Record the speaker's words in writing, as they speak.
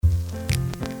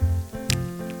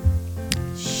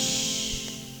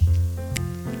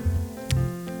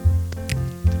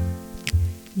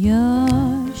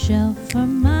Your shelf or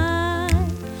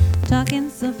mine, talking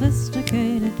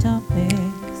sophisticated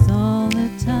topics all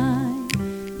the time.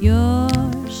 Your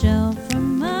shelf or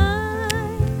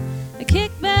mine, kick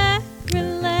back,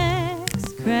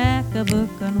 relax, crack a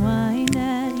book, unwind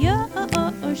at your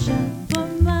shelf or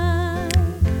mine.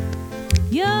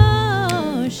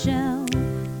 Your shelf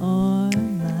or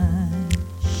mine.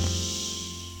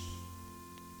 Shh.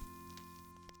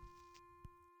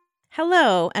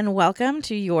 Hello, and welcome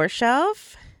to Your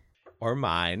Shelf. Or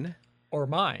mine. Or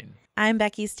mine. I'm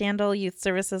Becky Standel, Youth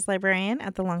Services Librarian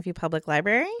at the Longview Public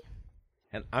Library.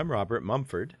 And I'm Robert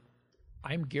Mumford.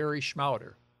 I'm Gary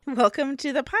Schmauder. Welcome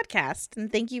to the podcast,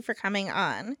 and thank you for coming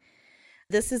on.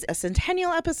 This is a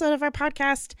centennial episode of our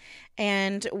podcast,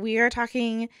 and we are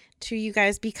talking to you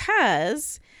guys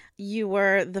because you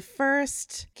were the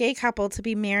first gay couple to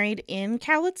be married in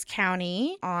Cowlitz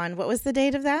County on, what was the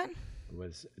date of that? It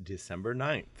was December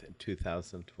 9th,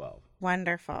 2012.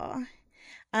 Wonderful.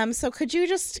 So could you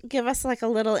just give us like a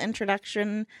little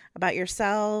introduction about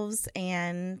yourselves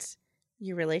and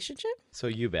your relationship? So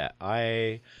you bet.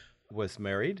 I was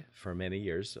married for many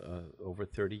years, over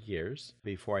 30 years,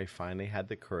 before I finally had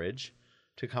the courage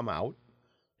to come out.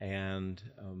 And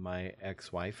my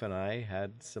ex-wife and I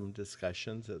had some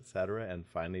discussions, etc., and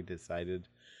finally decided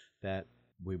that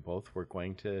we both were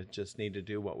going to just need to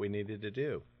do what we needed to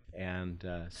do. And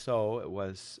so it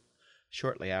was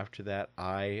shortly after that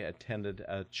I attended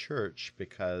a church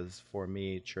because for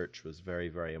me, church was very,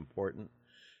 very important.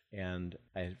 And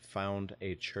I found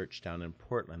a church down in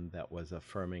Portland that was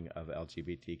affirming of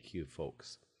LGBTQ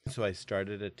folks. So I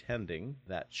started attending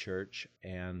that church,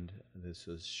 and this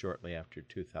was shortly after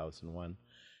 2001,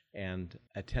 and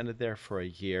attended there for a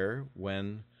year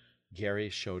when Gary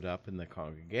showed up in the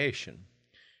congregation.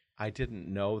 I didn't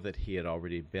know that he had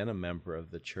already been a member of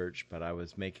the church, but I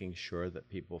was making sure that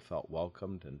people felt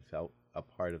welcomed and felt a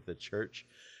part of the church.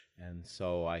 And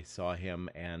so I saw him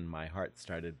and my heart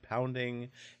started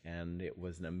pounding, and it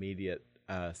was an immediate,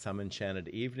 some enchanted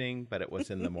evening, but it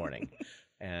was in the morning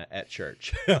at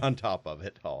church on top of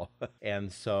it all.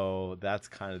 And so that's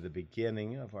kind of the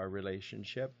beginning of our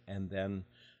relationship. And then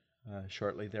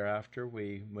shortly thereafter,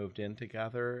 we moved in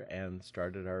together and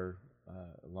started our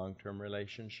long-term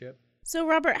relationship. So,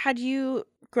 Robert, had you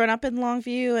grown up in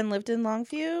Longview and lived in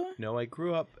Longview? No, I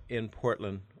grew up in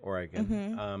Portland, Oregon.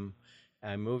 Mm-hmm.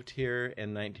 I moved here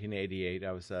in 1988.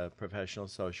 I was a professional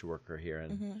social worker here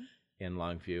in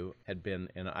Longview. Had been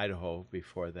in Idaho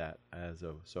before that as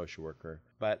a social worker,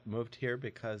 but moved here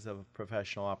because of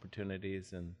professional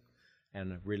opportunities and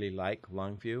really like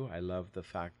Longview. I love the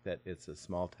fact that it's a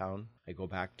small town. I go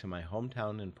back to my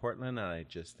hometown in Portland and I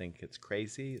just think it's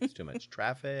crazy. It's too much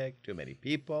traffic, too many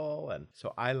people. And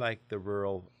so I like the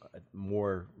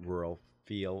more rural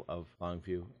feel of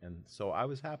Longview. And so I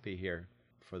was happy here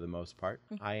for the most part.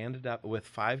 I ended up with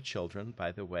 5 children,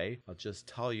 by the way. I'll just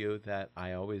tell you that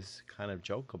I always kind of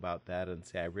joke about that and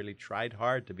say I really tried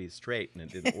hard to be straight and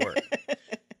it didn't work.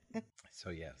 So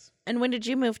yes. And when did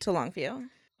you move to Longview?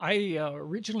 I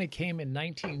originally came in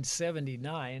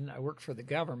 1979. I worked for the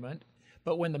government.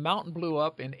 But when the mountain blew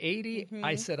up in 80,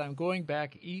 I said, I'm going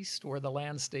back east where the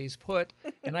land stays put.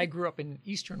 And I grew up in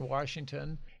eastern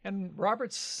Washington. And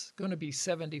Robert's going to be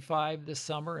 75 this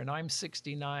summer, and I'm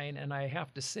 69. And I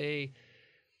have to say,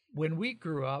 when we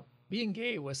grew up, being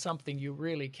gay was something you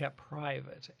really kept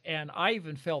private. And I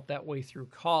even felt that way through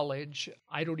college.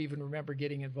 I don't even remember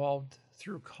getting involved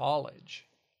through college.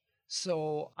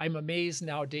 So I'm amazed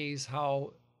nowadays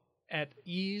how at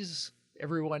ease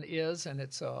everyone is, and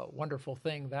it's a wonderful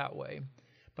thing that way.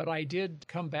 But I did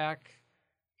come back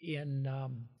in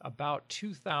about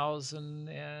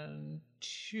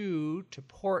 2002 to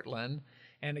Portland.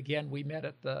 And again, we met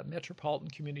at the Metropolitan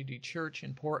Community Church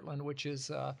in Portland, which is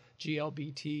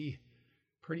GLBT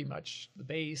pretty much the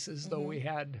base, as though we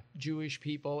had Jewish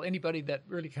people, anybody that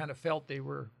really kind of felt they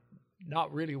were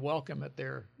not really welcome at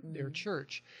their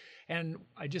church. And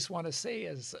I just want to say,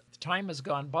 as time has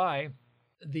gone by,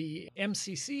 the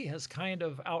MCC has kind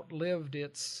of outlived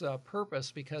its purpose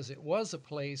because it was a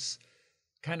place,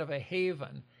 kind of a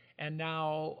haven. And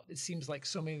now it seems like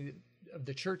so many of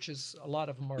the churches, a lot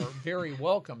of them are very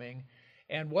welcoming.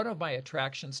 And one of my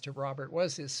attractions to Robert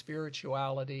was his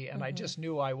spirituality. And I just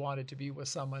knew I wanted to be with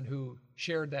someone who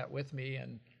shared that with me.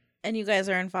 And you guys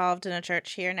are involved in a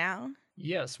church here now?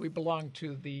 Yes, we belong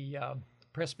to the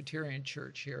Presbyterian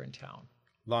Church here in town.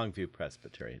 Longview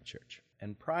Presbyterian Church.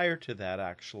 And prior to that,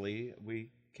 actually, we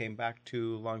came back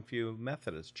to Longview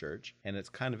Methodist Church. And it's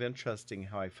kind of interesting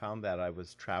how I found that. I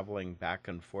was traveling back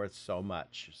and forth so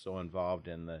much, so involved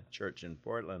in the church in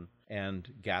Portland,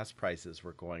 and gas prices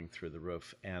were going through the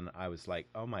roof. And I was like,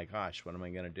 oh my gosh, what am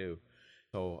I going to do?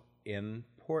 So in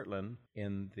Portland,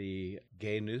 in the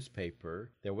gay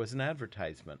newspaper, there was an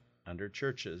advertisement under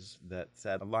churches that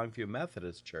said Longview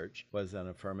Methodist Church was an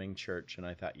affirming church. And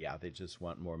I thought, yeah, they just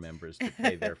want more members to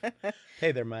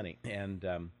pay their money. And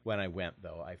when I went,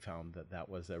 though, I found that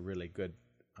was a really good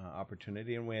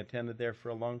opportunity. And we attended there for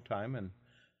a long time. And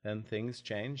then things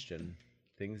changed and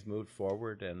things moved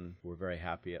forward. And we're very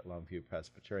happy at Longview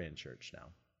Presbyterian Church now.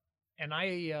 And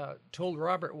I told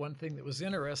Robert one thing that was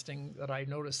interesting that I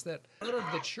noticed, that a lot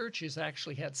of the churches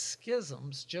actually had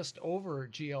schisms just over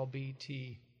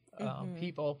GLBT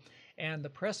people. And the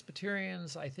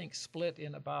Presbyterians, I think, split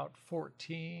in about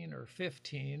 14 or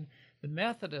 15. The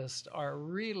Methodists are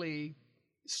really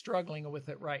struggling with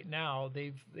it right now.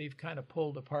 They've kind of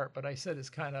pulled apart. But I said it's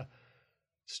kind of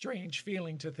strange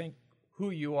feeling to think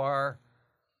who you are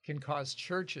can cause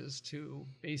churches to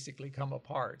basically come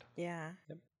apart. Yeah.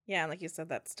 Yep. Yeah, like you said,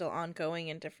 that's still ongoing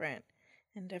in different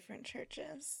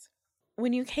churches.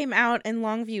 When you came out in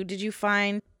Longview, did you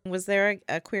find, was there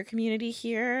a queer community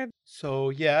here? So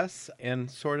yes, in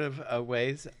sort of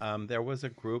ways, there was a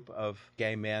group of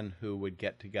gay men who would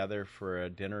get together for a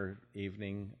dinner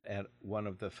evening at one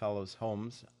of the fellows'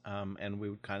 homes, and we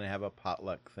would kind of have a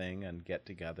potluck thing and get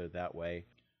together that way.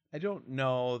 I don't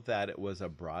know that it was a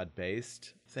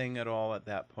broad-based thing at all at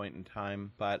that point in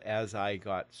time, but as I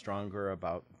got stronger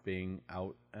about being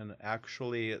out, and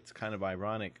actually it's kind of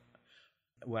ironic,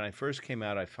 when I first came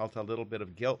out, I felt a little bit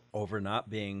of guilt over not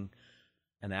being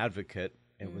an advocate.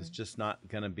 It was just not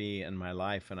going to be in my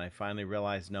life, and I finally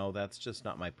realized, no, that's just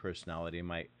not my personality.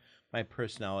 My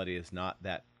personality is not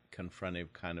that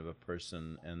confrontive kind of a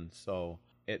person, and so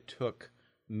it took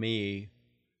me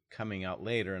coming out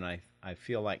later, and I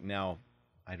feel like now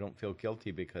I don't feel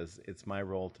guilty because it's my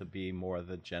role to be more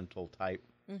the gentle type,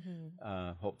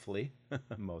 hopefully,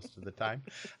 most of the time.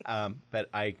 But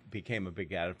I became a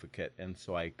big advocate, and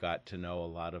so I got to know a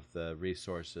lot of the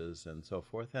resources and so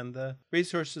forth, and the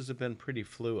resources have been pretty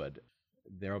fluid.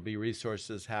 There will be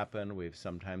resources happen. We've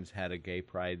sometimes had a gay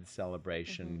pride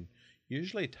celebration,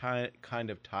 usually kind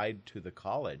of tied to the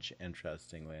college,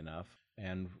 interestingly enough,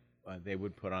 and they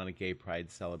would put on a gay pride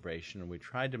celebration, and we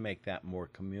tried to make that more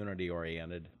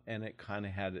community-oriented, and it kind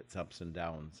of had its ups and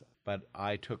downs. But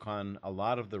I took on a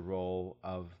lot of the role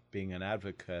of being an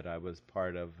advocate. I was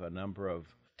part of a number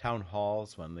of town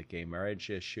halls when the gay marriage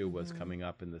issue was coming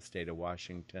up in the state of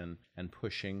Washington, and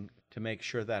pushing to make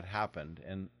sure that happened.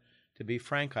 And to be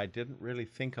frank, I didn't really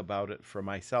think about it for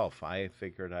myself. I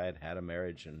figured I had had a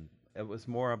marriage, and it was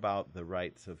more about the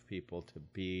rights of people to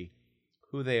be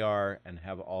who they are and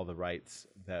have all the rights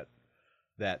that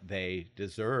they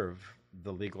deserve,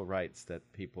 the legal rights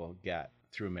that people get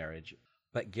through marriage.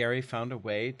 But Gary found a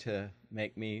way to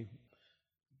make my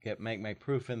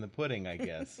proof in the pudding, I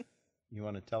guess. You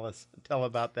want to tell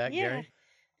about that, Yeah. Gary?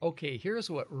 Okay, here's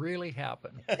what really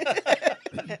happened.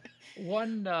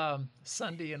 One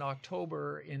Sunday in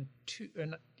October in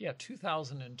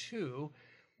 2002,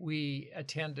 we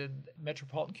attended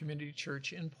Metropolitan Community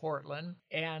Church in Portland,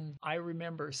 and I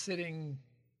remember sitting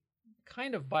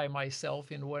kind of by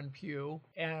myself in one pew,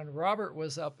 and Robert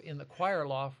was up in the choir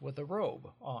loft with a robe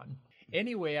on.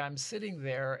 Anyway, I'm sitting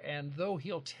there, and though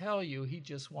he'll tell you he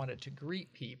just wanted to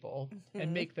greet people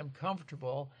and make them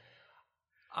comfortable,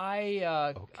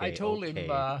 I told him,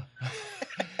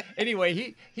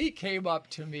 anyway, he came up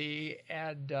to me,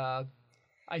 and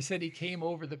I said he came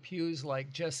over the pews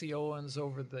like Jesse Owens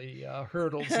over the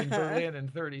hurdles in Berlin in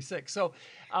 '36. So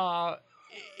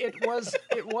it was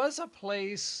a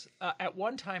place at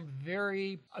one time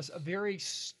a very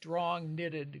strong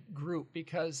knitted group,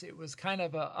 because it was kind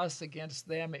of a us against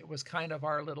them. It was kind of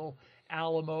our little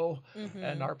Alamo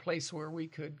and our place where we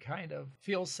could kind of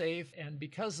feel safe. And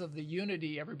because of the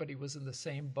unity, everybody was in the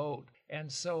same boat.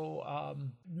 And so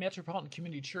Metropolitan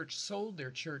Community Church sold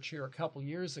their church here a couple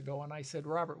years ago. And I said,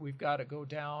 Robert, we've got to go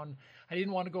down. I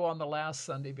didn't want to go on the last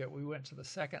Sunday, but we went to the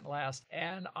second last.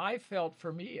 And I felt,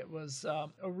 for me, it was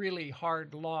a really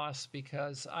hard loss,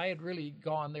 because I had really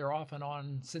gone there off and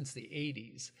on since the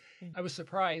 80s. I was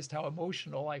surprised how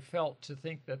emotional I felt to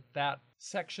think that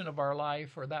section of our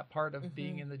life, or that part of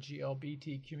being in the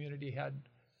GLBT community,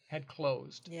 had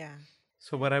closed. Yeah.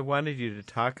 So what I wanted you to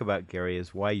talk about, Gary,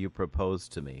 is why you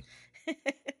proposed to me.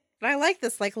 But I like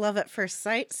this love at first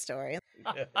sight story.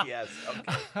 Yes.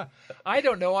 Okay. I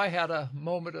don't know. I had a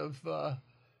moment of,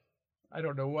 I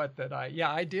don't know what,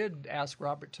 I did ask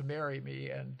Robert to marry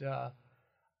me. And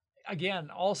again,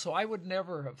 also, I would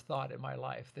never have thought in my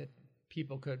life that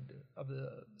people could, of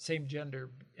the same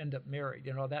gender, end up married.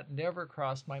 That never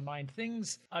crossed my mind.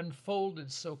 Things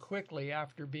unfolded so quickly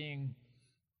after being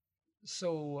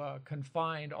so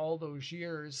confined all those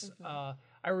years.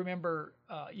 I remember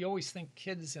you always think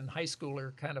kids in high school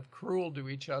are kind of cruel to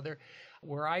each other.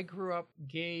 Where I grew up,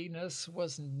 gayness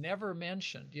was never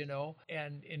mentioned,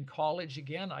 and in college,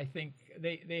 again, I think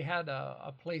they had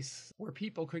a place where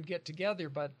people could get together,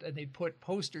 but they'd put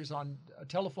posters on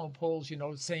telephone poles,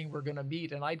 saying we're going to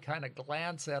meet, and I'd kind of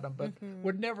glance at them, but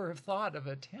would never have thought of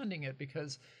attending it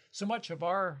because so much of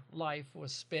our life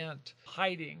was spent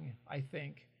hiding, I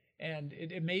think. And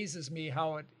it amazes me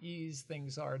how at ease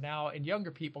things are now. And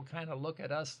younger people kind of look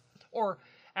at us, or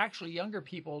actually younger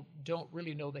people don't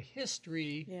really know the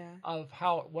history of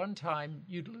how at one time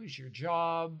you'd lose your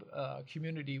job,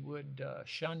 community would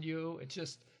shun you. It's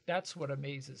just, that's what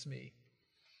amazes me.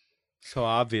 So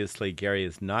obviously Gary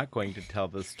is not going to tell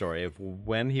the story of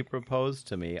when he proposed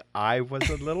to me. I was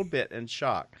a little bit in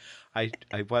shock. I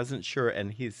wasn't sure,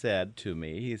 and he said to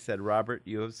me, Robert,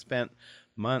 you have spent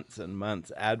months and months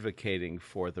advocating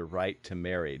for the right to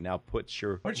marry. Now put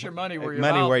your money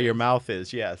where your mouth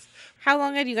is. Yes. How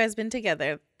long had you guys been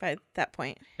together by that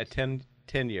point? At 10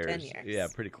 years. 10 years. Yeah,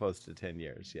 pretty close to 10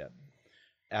 years. Yeah.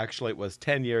 Actually, it was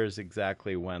 10 years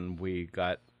exactly when we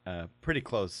got pretty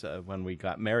close when we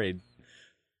got married.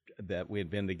 That we had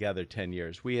been together 10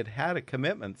 years. We had a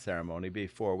commitment ceremony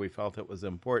before. We felt it was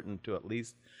important to at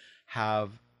least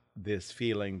have this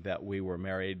feeling that we were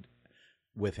married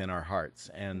within our hearts,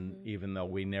 and even though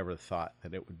we never thought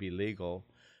that it would be legal.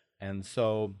 And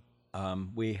so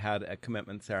we had a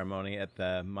commitment ceremony at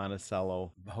the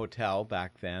Monticello Hotel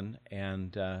back then,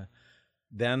 and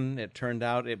then it turned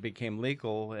out it became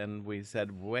legal, and we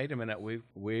said, wait a minute,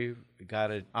 we've got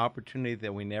an opportunity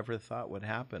that we never thought would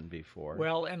happen before.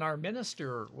 Well, and our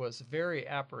minister was very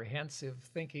apprehensive,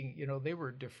 thinking, they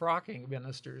were defrocking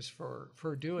ministers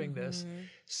for doing this.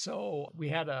 So we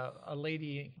had a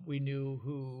lady we knew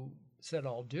who said,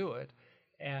 I'll do it.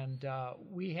 And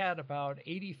we had about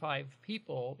 85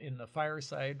 people in the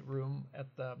fireside room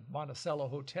at the Monticello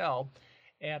Hotel.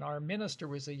 And our minister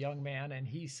was a young man, and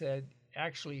he said,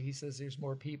 he says there's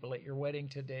more people at your wedding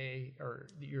today or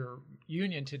your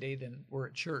union today than were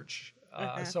at church.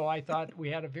 So I thought we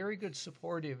had a very good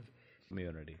supportive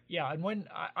community. Yeah, and when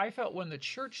I felt when the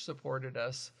church supported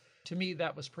us, to me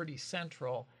that was pretty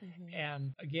central.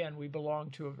 And again, we belong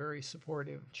to a very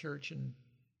supportive church, and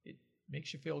it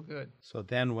makes you feel good. So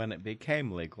then when it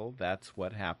became legal, that's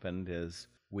what happened is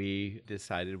we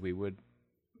decided we would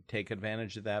take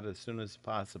advantage of that as soon as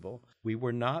possible. We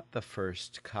were not the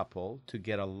first couple to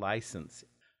get a license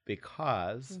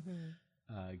because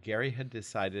Gary had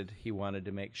decided he wanted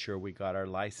to make sure we got our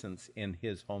license in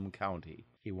his home county.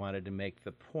 He wanted to make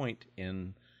the point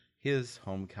in his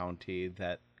home county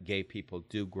that gay people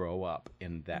do grow up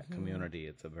in that community.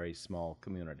 It's a very small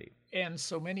community. And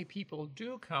so many people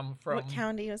do come from... What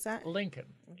county was that? Lincoln,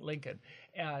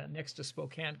 next to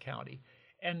Spokane County.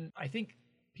 And I think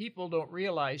people don't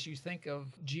realize, you think of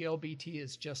GLBT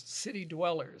as just city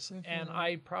dwellers. And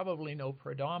I probably know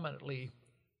predominantly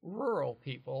rural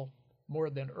people more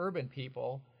than urban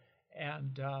people.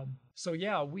 And so,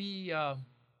 yeah,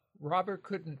 Robert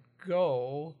couldn't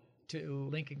go to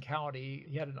Lincoln County.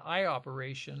 He had an eye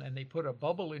operation, and they put a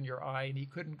bubble in your eye, and he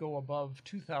couldn't go above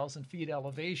 2,000 feet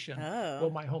elevation. Well,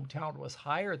 my hometown was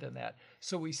higher than that.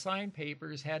 So we signed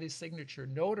papers, had his signature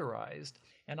notarized,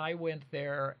 and I went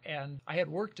there, and I had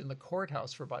worked in the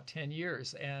courthouse for about 10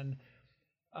 years, and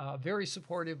very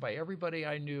supportive by everybody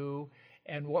I knew.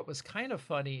 And what was kind of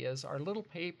funny is our little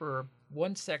paper,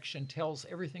 one section tells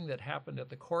everything that happened at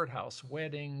the courthouse,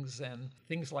 weddings and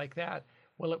things like that.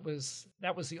 Well,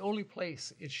 that was the only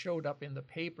place it showed up in the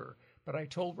paper. But I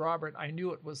told Robert I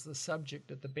knew it was the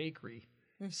subject at the bakery.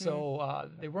 So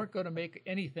they weren't going to make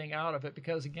anything out of it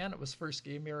because, again, it was first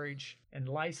gay marriage and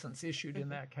license issued in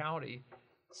that county.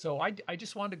 So I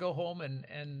just wanted to go home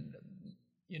and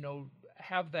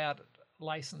have that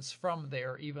license from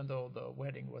there, even though the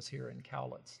wedding was here in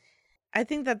Cowlitz. I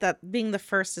think that being the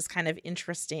first is kind of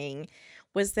interesting.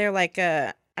 Was there like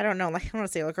I don't want to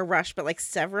say like a rush, but like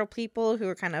several people who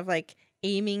were kind of like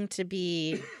aiming to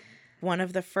be one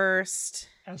of the first?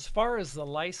 As far as the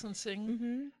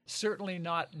licensing, certainly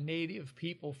not native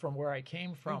people from where I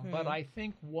came from, but I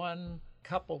think one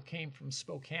couple came from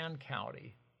Spokane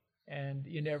County, and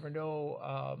you never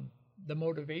know the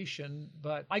motivation,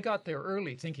 but I got there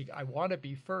early thinking I want to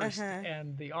be first,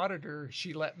 and the auditor,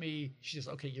 she says,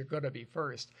 okay, you're going to be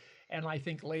first. And I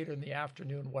think later in the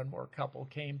afternoon, one more couple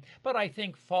came. But I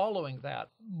think following that,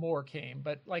 more came.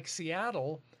 But like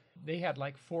Seattle, they had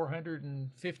like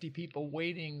 450 people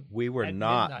waiting. We were at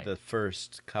not midnight. the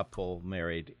first couple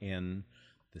married in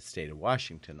the state of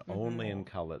Washington, only in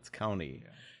Cowlitz County.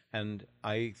 Yeah. And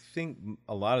I think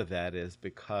a lot of that is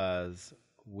because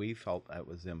we felt that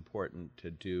was important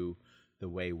to do the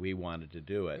way we wanted to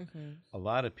do it. A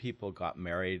lot of people got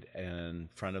married in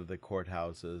front of the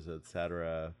courthouses,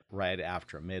 etc., right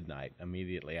after midnight,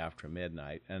 immediately after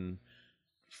midnight. And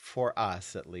for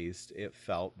us, at least, it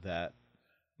felt that,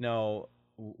 no,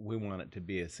 we want it to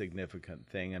be a significant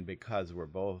thing. And because we're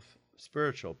both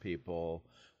spiritual people,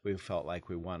 we felt like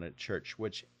we wanted church,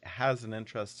 which has an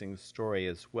interesting story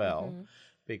as well,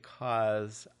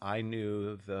 because I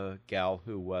knew the gal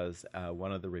who was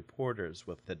one of the reporters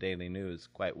with the Daily News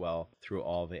quite well through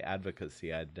all the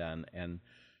advocacy I'd done. And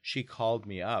she called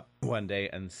me up one day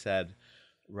and said,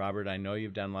 Robert, I know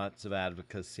you've done lots of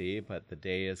advocacy, but the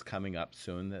day is coming up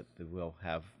soon that we'll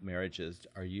have marriages.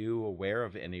 Are you aware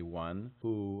of anyone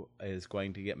who is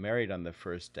going to get married on the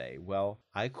first day? Well,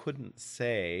 I couldn't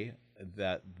say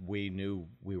that we knew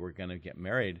we were going to get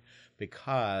married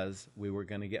because we were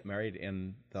going to get married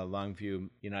in the Longview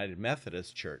United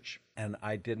Methodist Church. And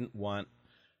I didn't want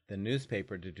the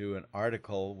newspaper to do an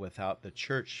article without the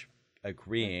church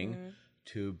agreeing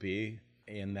to be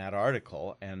in that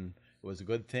article. And it was a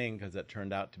good thing because it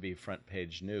turned out to be front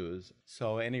page news.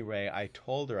 So anyway, I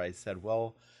told her, I said,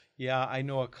 well, yeah, I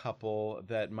know a couple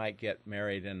that might get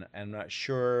married and I'm not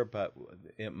sure, but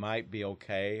it might be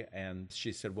okay. And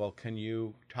she said, well, can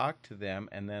you talk to them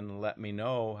and then let me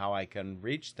know how I can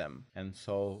reach them? And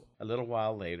so a little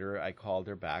while later, I called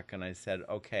her back and I said,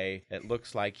 okay, it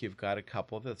looks like you've got a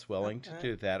couple that's willing to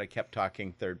do that. I kept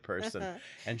talking third person.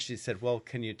 And she said, well,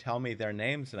 can you tell me their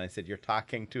names? And I said, you're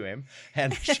talking to him.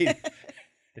 And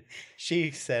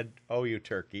she said, oh, you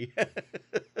turkey.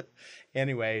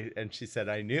 Anyway, and she said,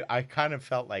 I kind of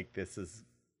felt like this is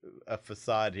a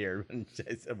facade here. And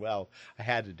I said, well, I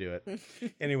had to do it.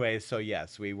 Anyway, so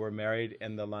yes, we were married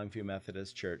in the Longview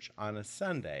Methodist Church on a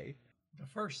Sunday. The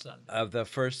first Sunday. Of the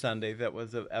first Sunday that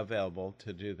was available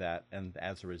to do that. And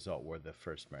as a result, we're the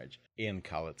first marriage in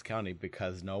Cowlitz County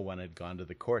because no one had gone to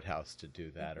the courthouse to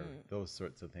do that or those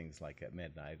sorts of things like at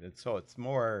midnight. And so it's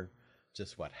more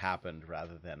just what happened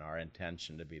rather than our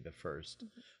intention to be the first.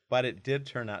 But it did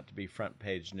turn out to be front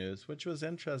page news, which was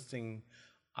interesting.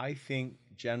 I think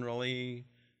generally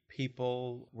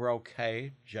people were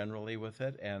okay generally with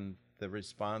it. And the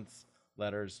response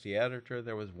letters to the editor,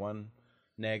 there was one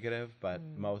negative, but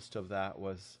most of that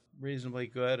was reasonably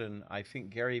good. And I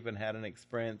think Gary even had an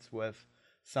experience with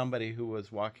somebody who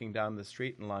was walking down the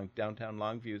street in downtown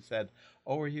Longview said,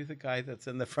 oh, are you the guy that's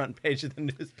in the front page of the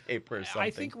newspaper or something? I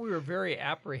think we were very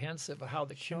apprehensive of how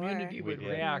the community would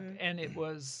react. And it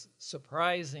was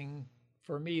surprising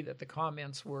for me that the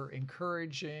comments were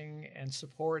encouraging and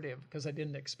supportive because I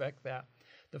didn't expect that.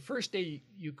 The first day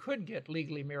you could get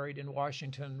legally married in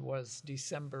Washington was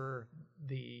December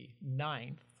the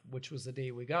 9th, which was the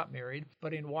day we got married.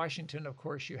 But in Washington, of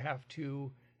course, you have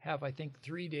to have, I think,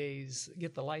 3 days,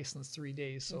 get the license 3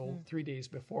 days. So 3 days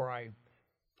before I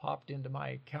popped into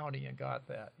my county and got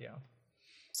that, yeah.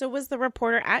 So was the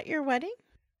reporter at your wedding?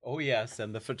 Oh, yes,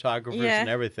 and the photographers and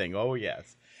everything. Oh,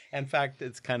 yes. In fact,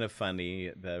 it's kind of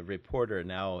funny. The reporter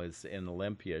now is in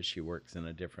Olympia. She works in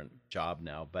a different job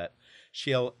now, but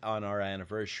she'll, on our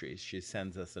anniversaries, she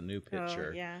sends us a new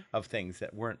picture of things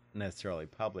that weren't necessarily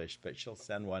published, but she'll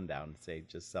send one down and say,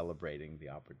 just celebrating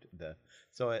the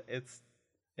so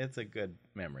it's a good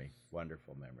memory,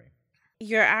 wonderful memory.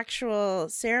 Your actual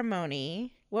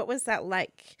ceremony, what was that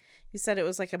like? You said it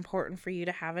was like important for you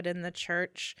to have it in the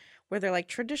church. Were there like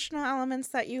traditional elements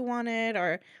that you wanted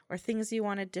or things you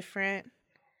wanted different?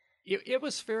 It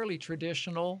was fairly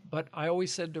traditional, but I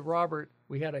always said to Robert,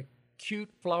 we had a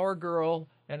cute flower girl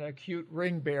and a cute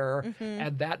ring bearer,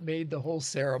 and that made the whole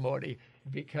ceremony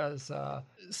because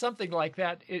something like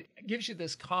that, it gives you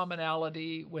this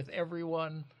commonality with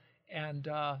everyone. And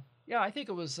I think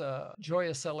it was a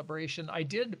joyous celebration. I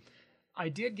did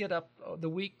get up the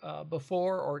week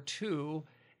before or two,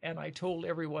 and I told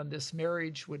everyone this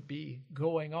marriage would be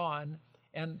going on,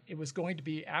 and it was going to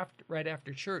be right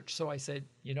after church. So I said,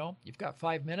 you've got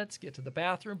 5 minutes, get to the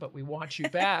bathroom, but we want you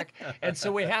back. And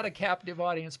so we had a captive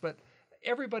audience, but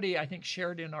everybody, I think,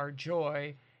 shared in our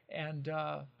joy. And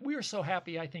we were so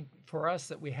happy, I think, for us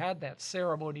that we had that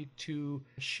ceremony to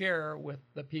share with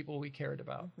the people we cared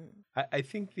about. I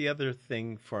think the other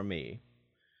thing for me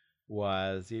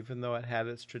was, even though it had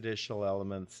its traditional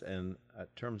elements in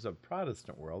terms of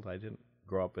Protestant world, I didn't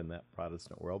grow up in that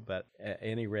Protestant world, but at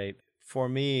any rate, for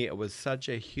me, it was such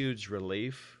a huge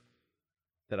relief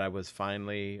that I was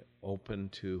finally open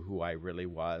to who I really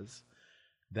was,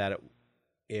 that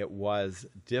it was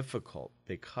difficult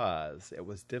because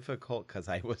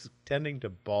I was tending to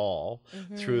bawl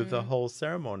through the whole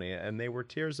ceremony, and they were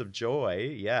tears of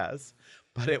joy, yes,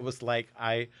 but it was like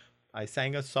I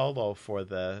sang a solo for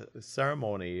the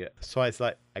ceremony, so I was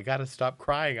like, I got to stop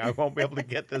crying. I won't be able to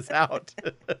get this out.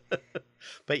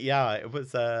 But yeah, it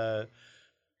was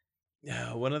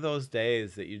one of those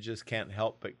days that you just can't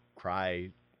help but cry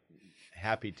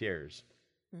happy tears.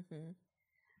 Mm-hmm.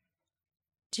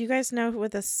 Do you guys know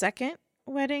what the second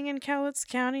wedding in Cowlitz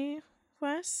County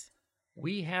was?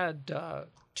 We had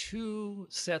 2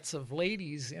 sets of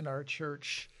ladies in our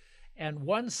church, and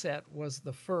one set was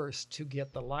the first to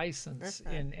get the license,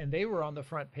 and they were on the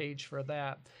front page for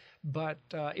that. But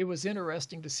it was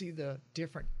interesting to see the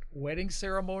different wedding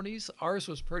ceremonies. Ours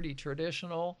was pretty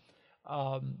traditional.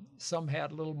 Some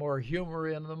had a little more humor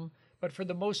in them, but for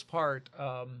the most part,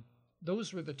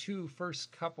 those were the 2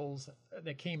 first couples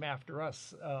that came after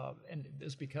us, and it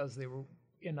was because they were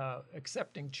in a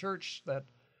accepting church that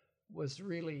was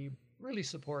really, really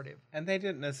supportive. And they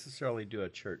didn't necessarily do a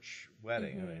church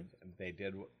wedding. I mean, they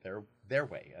did their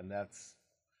way, and that's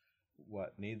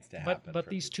what needs to happen. But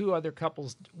these 2 other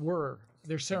couples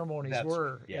their ceremonies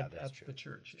were at the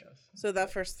church, yes. So the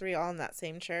first 3 all in that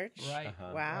same church? Right.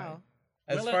 Wow. Right.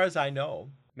 As far as I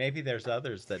know, maybe there's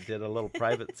others that did a little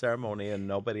private ceremony and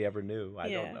nobody ever knew. I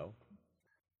don't know.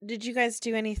 Did you guys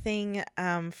do anything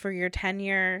for your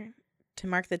 10-year, to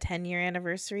mark the 10-year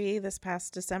anniversary this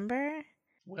past December?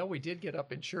 Well, we did get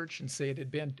up in church and say it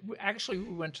had been, actually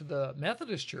we went to the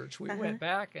Methodist church. We went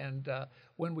back, and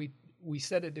when we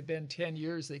said it had been 10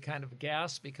 years, they kind of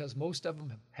gasped because most of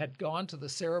them had gone to the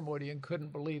ceremony and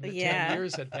couldn't believe that 10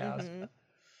 years had passed.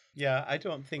 Yeah, I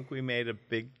don't think we made a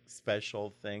big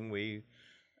special thing. We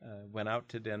went out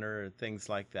to dinner or things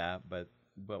like that, but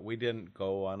we didn't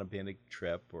go on a big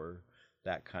trip or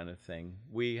that kind of thing.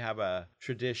 We have a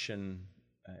tradition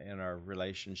in our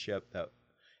relationship that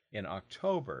in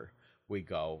October we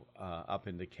go up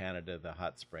into Canada, the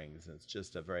hot springs. It's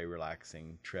just a very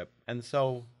relaxing trip. And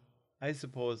so I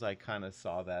suppose I kind of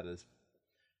saw that as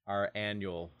our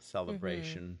annual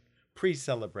celebration,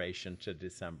 pre-celebration to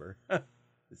December.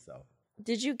 So,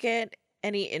 did you get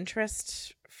any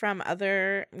interest from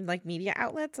other media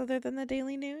outlets other than the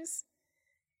Daily News?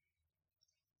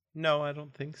 No, I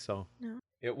don't think so. No.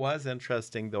 It was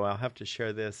interesting, though. I'll have to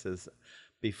share this. Is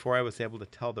before I was able to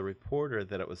tell the reporter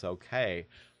that it was okay,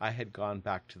 I had gone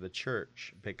back to the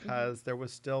church because there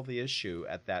was still the issue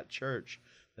at that church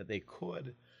that they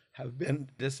could have been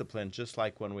disciplined, just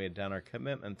like when we had done our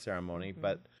commitment ceremony.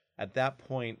 But at that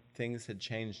point, things had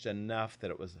changed enough that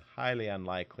it was highly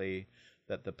unlikely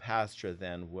that the pastor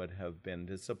then would have been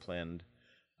disciplined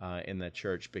in the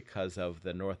church, because of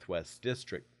the Northwest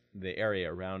District. The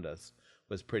area around us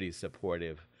was pretty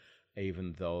supportive,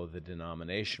 even though the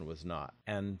denomination was not.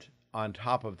 And on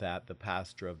top of that, the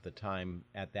pastor of the time,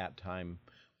 at that time,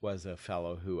 was a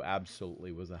fellow who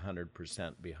absolutely was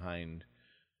 100% behind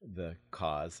the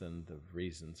cause and the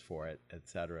reasons for it,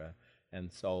 etc.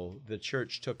 And so the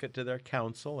church took it to their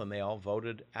council, and they all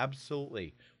voted,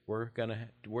 absolutely, we're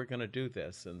gonna do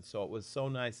this. And so it was so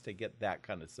nice to get that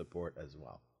kind of support as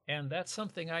well. And that's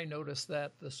something I noticed,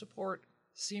 that the support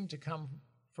seemed to come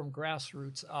from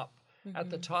grassroots up. At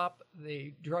the top,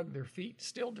 they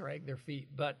still drag their feet,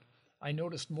 but I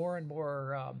noticed more and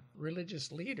more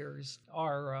religious leaders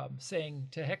are saying,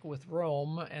 to heck with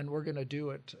Rome, and we're going to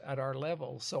do it at our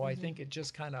level. So I think it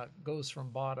just kind of goes from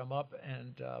bottom up.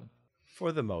 And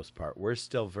for the most part, we're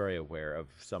still very aware of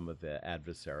some of the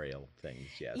adversarial things,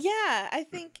 yes. Yeah, I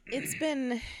think it's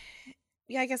been,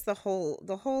 I guess the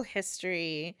whole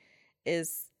history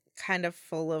is kind of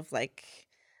full of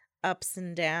ups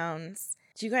and downs.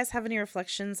 Do you guys have any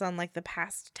reflections on the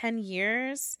past 10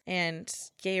 years and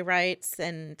gay rights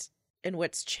and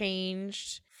what's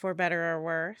changed for better or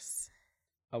worse?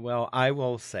 Well, I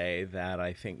will say that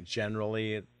I think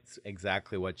generally it's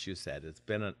exactly what you said. It's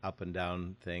been an up and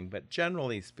down thing, but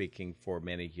generally speaking, for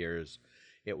many years,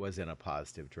 it was in a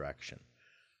positive direction.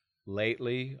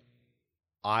 Lately,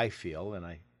 I feel, and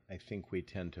I think we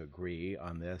tend to agree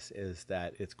on this, is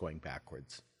that it's going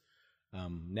backwards.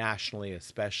 Nationally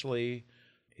especially,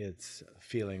 it's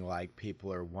feeling like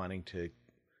people are wanting to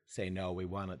say, no, we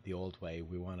want it the old way.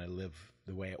 We want to live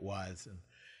the way it was.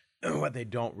 And what they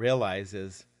don't realize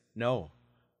is, no,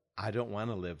 I don't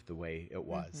want to live the way it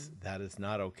was. That is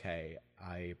not okay.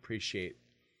 I appreciate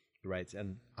the rights.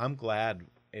 And I'm glad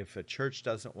if a church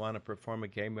doesn't want to perform a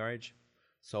gay marriage,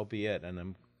 so be it.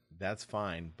 And that's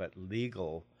fine. But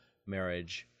legal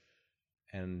marriage,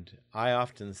 and I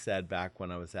often said back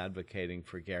when I was advocating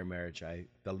for gay marriage,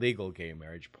 the legal gay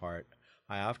marriage part,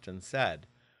 I often said,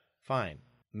 fine.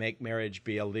 Make marriage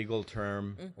be a legal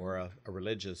term or a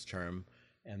religious term,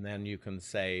 and then you can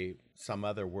say some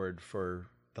other word for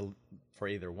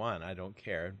either one. I don't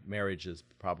care. Marriage has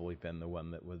probably been the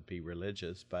one that would be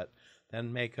religious, but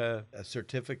then make a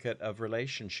certificate of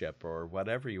relationship or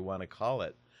whatever you want to call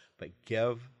it, but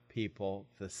give people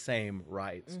the same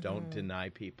rights. Don't deny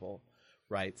people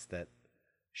rights that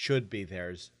should be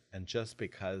theirs, and just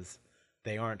because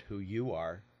they aren't who you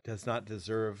are does not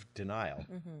deserve denial.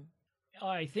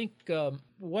 I think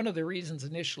one of the reasons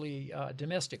initially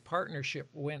domestic partnership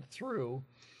went through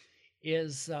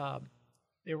is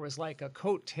there was like a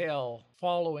coattail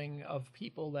following of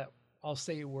people that I'll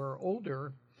say were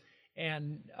older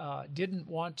and didn't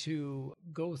want to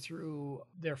go through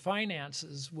their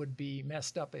finances would be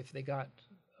messed up if they got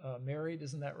married.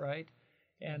 Isn't that right?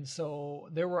 And so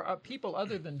there were people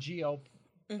other than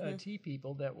GLT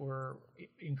people that were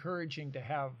encouraging to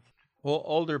have. Well,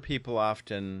 older people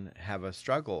often have a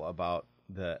struggle about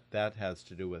that has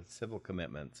to do with civil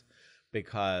commitments,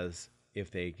 because if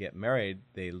they get married,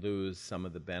 they lose some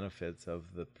of the benefits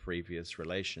of the previous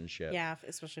relationship. Yeah,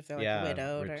 especially if they're like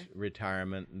widowed or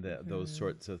retirement, and those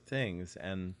sorts of things.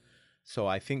 And so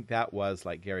I think that was,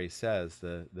 like Gary says,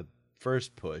 the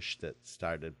first push that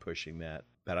started pushing that,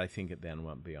 but I think it then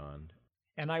went beyond.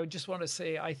 And I would just want to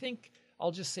say, I think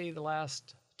I'll just say the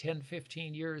last 10,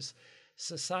 15 years,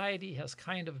 society has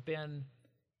kind of been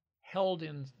held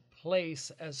in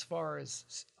place as far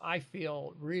as, I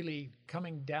feel, really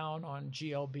coming down on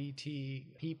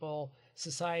GLBT people.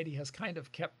 Society has kind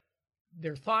of kept,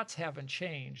 their thoughts haven't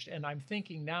changed. And I'm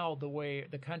thinking now the way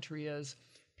the country is,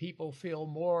 people feel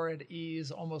more at ease,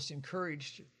 almost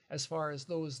encouraged as far as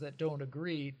those that don't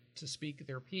agree to speak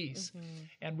their piece.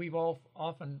 And we've all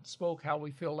often spoke how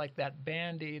we feel like that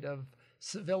Band-Aid of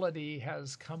civility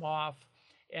has come off,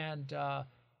 and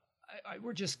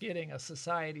we're just getting a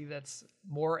society that's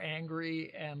more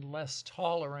angry and less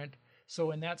tolerant.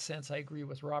 So in that sense, I agree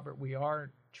with Robert. We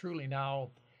are truly now,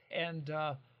 and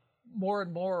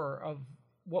more of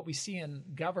what we see in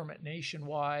government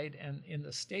nationwide and in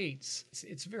the States,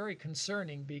 it's very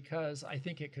concerning, because I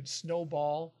think it could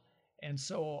snowball. And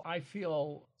so I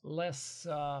feel less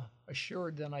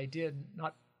assured than I did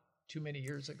not too many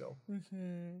years ago.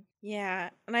 Yeah.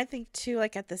 And I think too,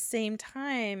 like at the same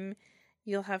time,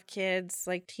 you'll have kids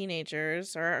like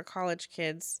teenagers or college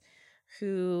kids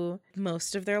who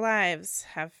most of their lives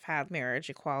have had marriage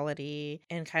equality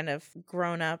and kind of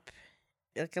grown up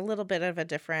like a little bit of a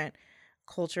different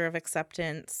culture of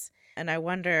acceptance. And I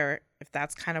wonder if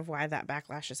that's kind of why that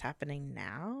backlash is happening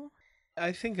now.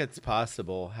 I think it's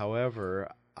possible. However,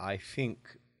 I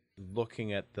think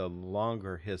looking at the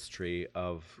longer history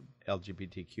of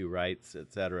LGBTQ rights,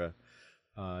 etc.,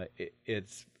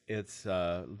 it's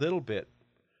a little bit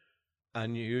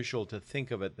unusual to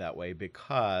think of it that way,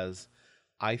 because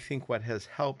I think what has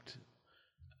helped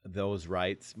those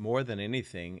rights more than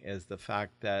anything is the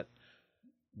fact that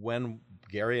when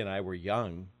Gary and I were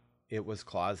young, it was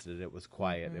closeted, it was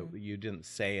quiet, you didn't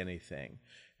say anything.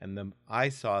 And I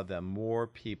saw that more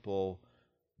people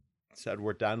said,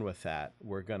 we're done with that.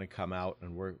 We're going to come out,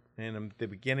 and the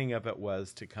beginning of it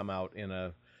was to come out in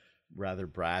a rather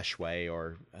brash way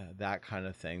or that kind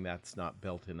of thing. That's not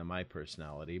built into my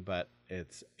personality, but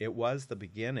it was the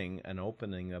beginning, an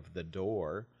opening of the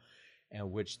door,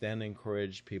 and which then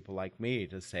encouraged people like me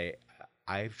to say,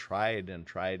 I've tried and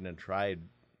tried and tried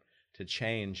to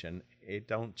change, and it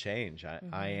don't change.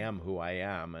 I am who I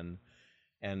am,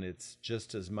 and it's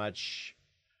just as much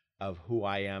of who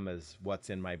I am as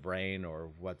what's in my brain or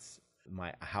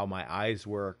how my eyes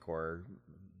work or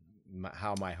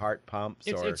how my heart pumps.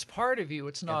 It's part of you.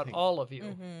 It's not all of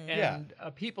you. And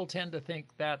people tend to think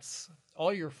that's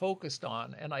all you're focused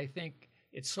on. And I think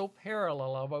it's so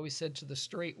parallel. I've always said to the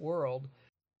straight world,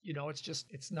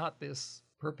 it's not this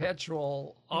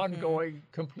perpetual, ongoing,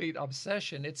 complete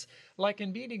obsession. It's like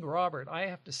in meeting Robert, I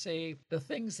have to say the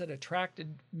things that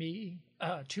attracted me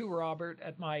to Robert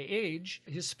at my age,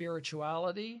 his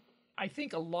spirituality, I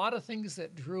think a lot of things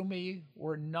that drew me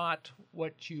were not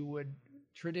what you would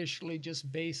traditionally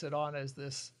just base it on as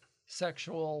this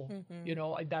sexual,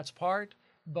 that's part,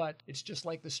 but it's just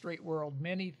like the straight world.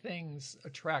 Many things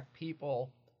attract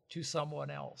people to someone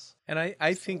else. And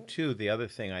I think, too, the other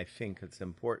thing I think it's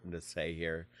important to say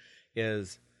here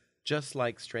is just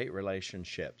like straight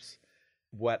relationships,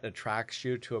 what attracts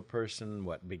you to a person,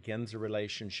 what begins a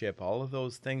relationship, all of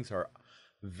those things are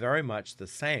very much the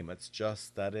same. It's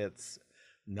just that it's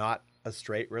not a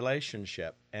straight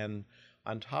relationship. And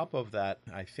on top of that,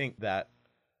 I think that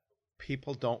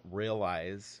people don't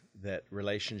realize that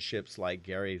relationships like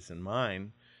Gary's and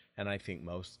mine, and I think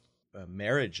most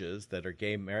marriages that are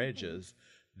gay marriages,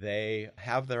 they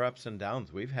have their ups and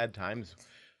downs. We've had times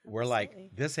we're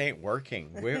like, this ain't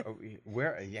working.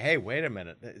 Hey, wait a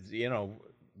minute.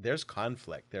 There's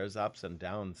conflict, there's ups and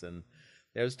downs. And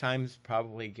there's times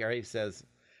probably Gary says,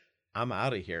 I'm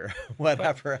out of here,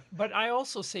 whatever. But I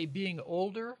also say being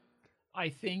older, I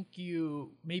think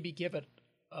you maybe give it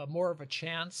more of a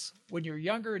chance. When you're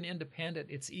younger and independent,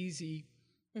 it's easy,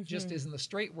 just as in the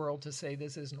straight world, to say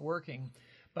this isn't working.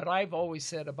 But I've always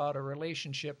said about a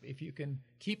relationship, if you can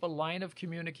keep a line of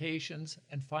communications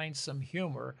and find some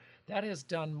humor, that has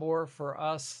done more for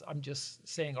us. I'm just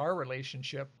saying our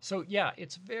relationship. So yeah,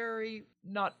 it's very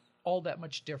not all that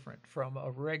much different from a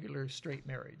regular straight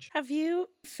marriage. Have you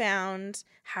found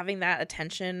having that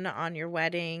attention on your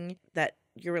wedding that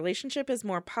your relationship is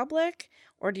more public,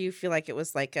 or do you feel like it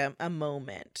was like a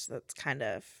moment that's kind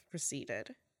of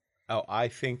preceded? Oh, I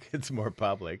think it's more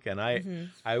public. And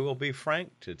I will be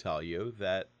frank to tell you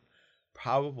that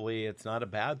probably it's not a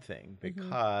bad thing,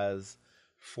 because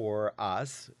for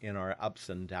us in our ups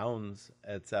and downs,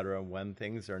 et cetera, when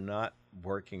things are not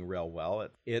working real well,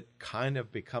 it kind of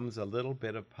becomes a little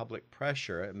bit of public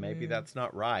pressure. And maybe that's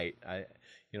not right.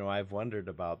 I've wondered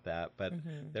about that, but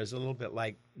there's a little bit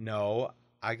like, no,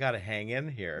 I got to hang in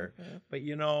here. But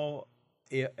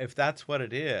if that's what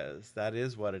it is, that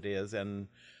is what it is. And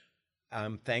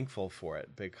I'm thankful for it,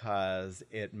 because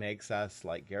it makes us,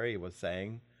 like Gary was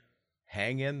saying,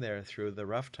 hang in there through the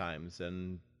rough times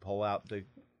and pull out the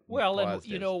positives.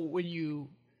 And when you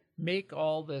make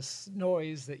all this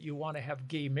noise that you want to have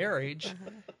gay marriage,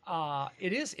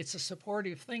 it's a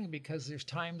supportive thing, because there's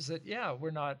times that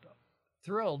we're not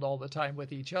thrilled all the time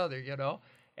with each other,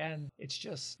 and it's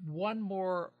just one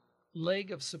more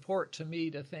leg of support to me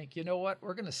to think, you know what,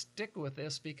 we're going to stick with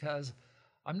this, because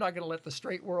I'm not going to let the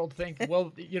straight world think,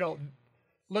 well,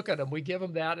 look at them. We give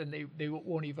them that and they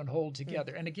won't even hold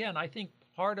together. And again, I think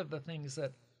part of the things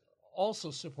that also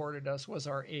supported us was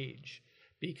our age,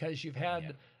 because you've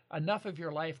had enough of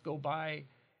your life go by,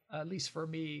 at least for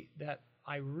me, that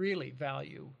I really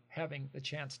value having the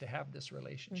chance to have this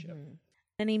relationship.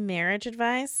 Any marriage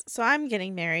advice? So I'm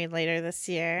getting married later this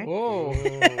year.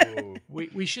 Oh,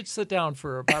 we should sit down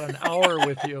for about an hour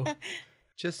with you.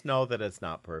 Just know that it's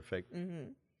not perfect.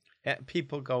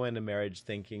 People go into marriage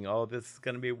thinking, oh, this is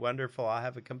going to be wonderful. I'll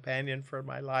have a companion for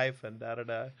my life and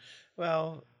da-da-da.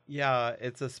 Well, yeah,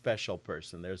 it's a special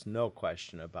person. There's no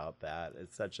question about that.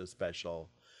 It's such a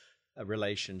special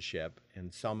relationship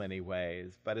in so many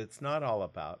ways. But it's not all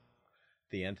about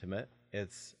the intimate.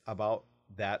 It's about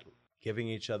that giving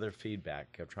each other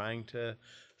feedback, of trying to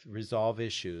resolve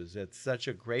issues. It's such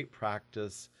a great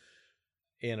practice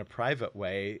in a private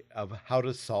way of how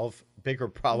to solve bigger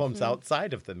problems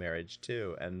outside of the marriage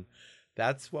too. And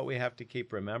that's what we have to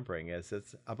keep remembering, is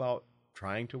it's about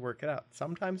trying to work it out.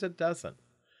 Sometimes it doesn't.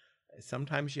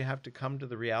 Sometimes you have to come to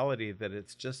the reality that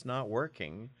it's just not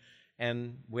working,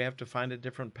 and we have to find a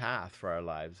different path for our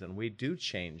lives. And we do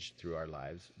change through our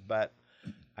lives, but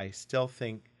I still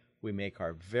think we make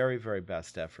our very, very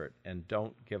best effort and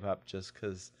don't give up just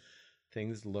because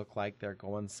things look like they're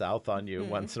going south on you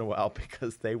once in a while,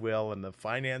 because they will, and the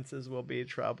finances will be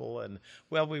trouble. And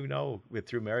well, we know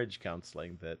through marriage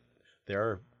counseling that there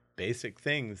are basic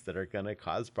things that are going to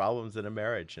cause problems in a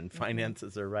marriage, and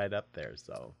finances are right up there.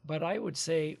 So, but I would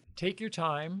say take your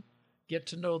time, get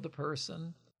to know the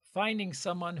person, finding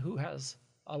someone who has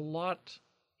a lot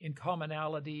in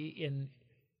commonality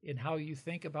in how you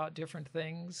think about different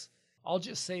things. I'll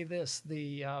just say this,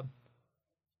 the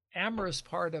amorous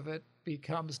part of it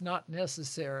becomes not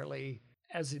necessarily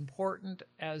as important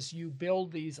as you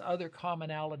build these other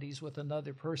commonalities with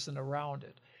another person around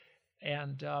it.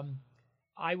 And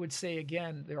I would say,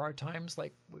 again, there are times,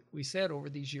 like we said over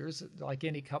these years, like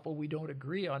any couple, we don't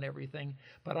agree on everything.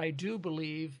 But I do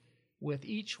believe with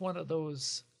each one of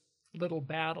those little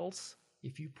battles,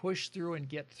 if you push through and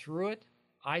get through it,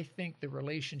 I think the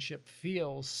relationship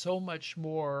feels so much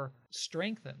more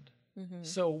strengthened.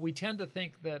 So we tend to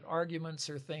think that arguments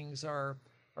or things are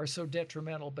so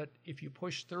detrimental, but if you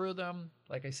push through them,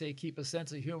 like I say, keep a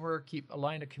sense of humor, keep a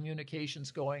line of communications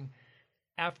going,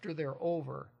 after they're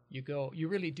over, you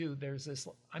really do. There's this,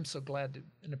 I'm so glad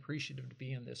and appreciative to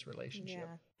be in this relationship.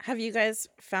 Yeah. Have you guys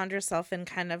found yourself in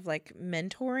kind of like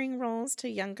mentoring roles to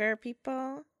younger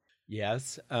people?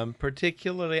 Yes,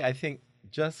 particularly, I think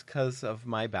just because of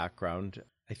my background,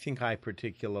 I think I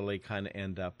particularly kind of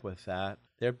end up with that.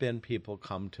 There have been people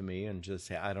come to me and just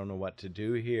say, I don't know what to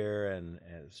do here, and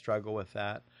struggle with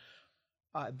that.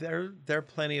 There are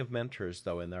plenty of mentors,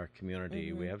 though, in our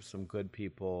community. We have some good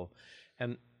people,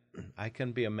 and I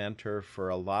can be a mentor for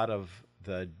a lot of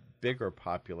the bigger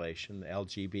population, the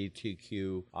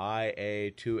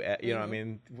LGBTQIA2, I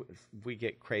mean, we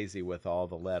get crazy with all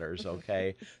the letters,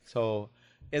 okay? So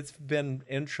it's been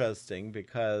interesting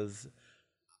because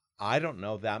I don't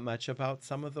know that much about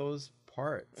some of those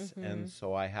parts, and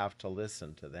so I have to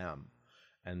listen to them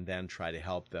and then try to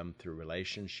help them through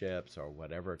relationships or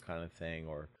whatever kind of thing,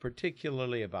 or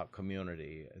particularly about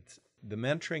community. The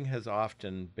mentoring has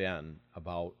often been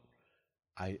about,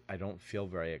 I don't feel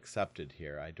very accepted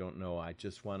here. I don't know. I'm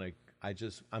just going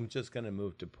to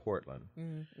move to Portland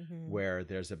where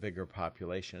there's a bigger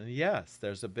population. And yes,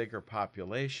 there's a bigger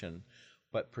population,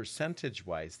 but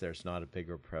percentage-wise, there's not a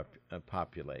bigger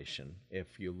population.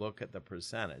 If you look at the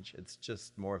percentage, it's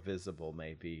just more visible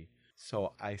maybe.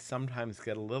 So I sometimes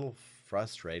get a little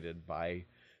frustrated by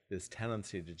this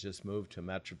tendency to just move to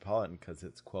metropolitan because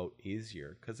it's, quote,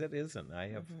 easier, because it isn't.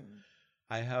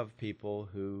 I have people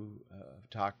who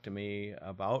talk to me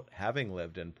about having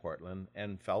lived in Portland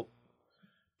and felt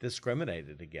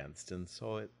discriminated against, and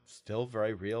so it's still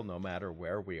very real no matter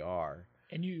where we are.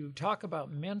 And you talk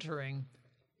about mentoring.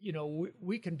 You know,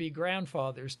 we can be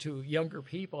grandfathers to younger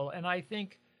people, and I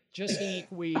think just like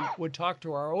we would talk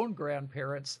to our own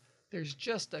grandparents, there's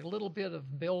just a little bit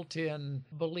of built-in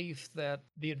belief that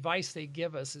the advice they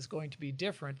give us is going to be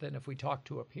different than if we talk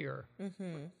to a peer.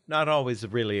 Not always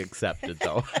really accepted,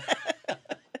 though.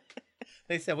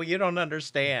 They said, well, you don't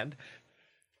understand.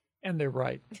 And they're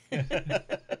right.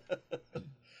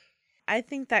 I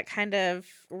think that kind of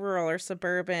rural or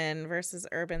suburban versus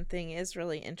urban thing is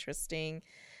really interesting.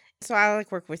 So I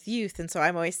work with youth, and so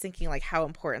I'm always thinking how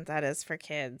important that is for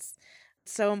kids.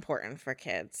 So important for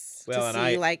kids to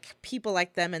see people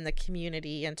like them in the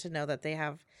community and to know that they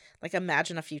have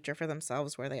imagine a future for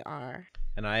themselves where they are.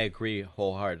 And I agree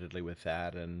wholeheartedly with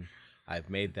that. And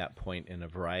I've made that point in a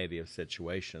variety of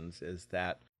situations, is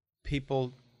that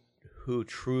people who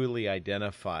truly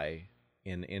identify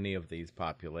in any of these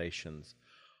populations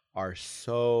are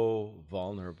so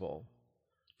vulnerable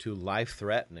to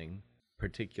life-threatening,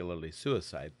 particularly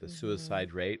suicide. The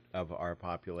suicide rate of our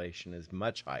population is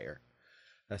much higher,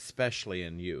 especially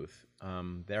in youth.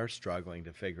 They're struggling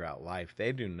to figure out life.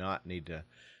 They do not need to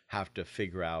have to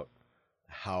figure out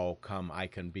how come I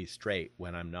can be straight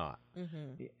when I'm not.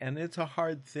 And it's a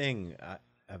hard thing.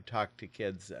 I've talked to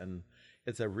kids, and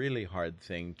it's a really hard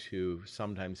thing to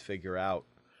sometimes figure out,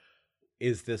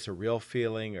 is this a real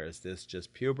feeling, or is this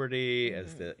just puberty?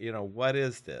 Is this, what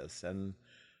is this? And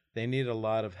they need a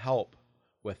lot of help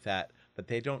with that, but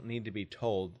they don't need to be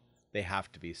told they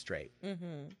have to be straight.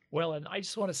 Well, and I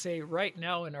just want to say right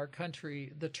now in our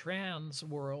country, the trans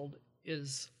world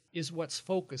is what's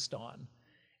focused on.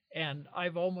 And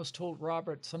I've almost told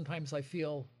Robert, sometimes I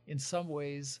feel in some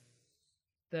ways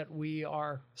that we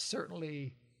are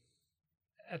certainly,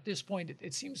 at this point,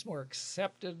 it seems more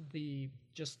accepted,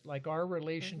 just like our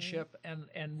relationship,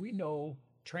 and we know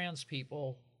trans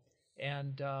people,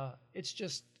 and it's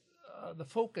just the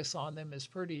focus on them is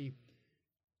pretty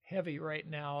heavy right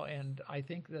now, and I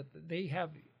think that they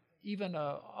have even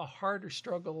a harder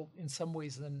struggle in some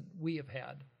ways than we have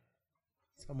had.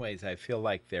 In some ways, I feel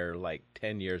like they're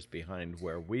 10 years behind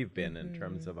where we've been in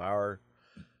terms of our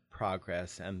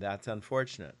progress, and that's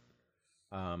unfortunate.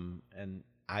 And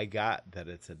I got that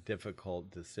it's a difficult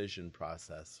decision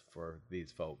process for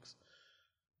these folks,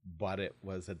 but it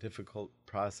was a difficult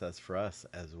process for us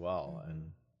as well.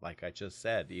 And like I just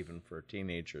said, even for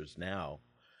teenagers now,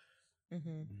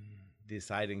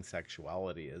 deciding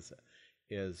sexuality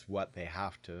is what they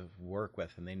have to work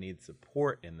with, and they need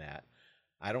support in that.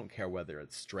 I don't care whether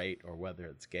it's straight or whether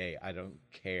it's gay. I don't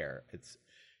care.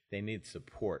 They need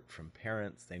support from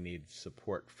parents. They need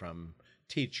support from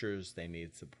teachers. They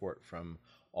need support from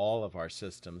all of our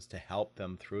systems to help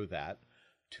them through that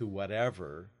to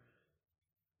whatever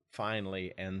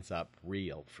finally ends up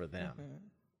real for them.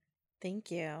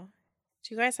 Thank you.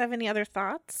 Do you guys have any other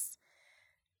thoughts?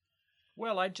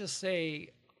 Well, I'd just say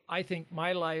I think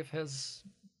my life has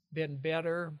been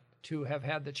better to have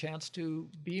had the chance to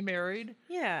be married.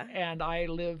 Yeah. And I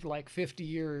lived 50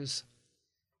 years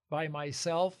by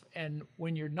myself. And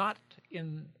when you're not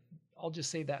in, I'll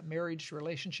just say, that marriage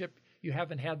relationship, you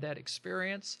haven't had that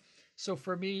experience. So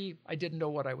for me, I didn't know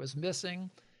what I was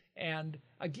missing. And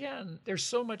again, there's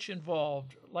so much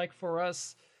involved. Like for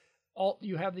us,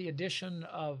 you have the addition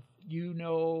of,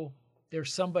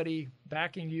 there's somebody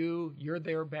backing you, you're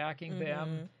there backing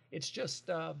them. It's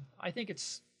just, I think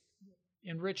it's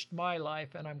enriched my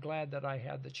life, and I'm glad that I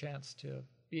had the chance to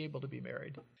be able to be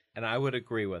married. And I would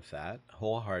agree with that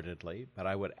wholeheartedly, but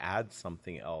I would add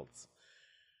something else.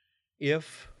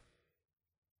 If,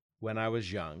 when I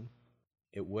was young,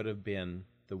 it would have been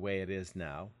the way it is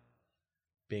now,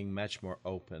 being much more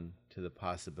open to the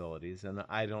possibilities. And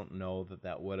I don't know that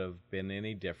that would have been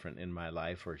any different in my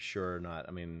life, or sure not.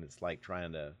 I mean, it's like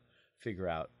trying to figure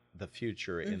out the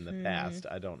future in the past.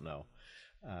 I don't know.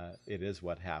 It is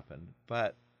what happened.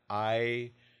 But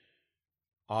I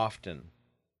often,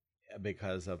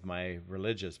 because of my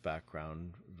religious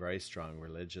background, very strong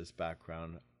religious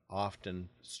background, often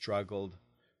struggled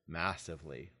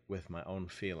massively with my own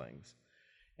feelings.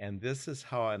 And this is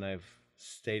how, and I've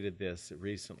stated this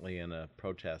recently in a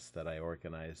protest that I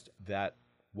organized, that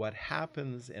what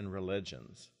happens in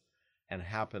religions and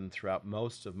happened throughout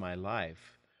most of my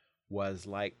life was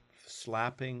like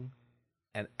slapping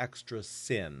an extra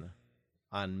sin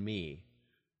on me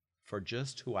for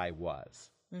just who I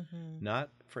was, not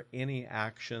for any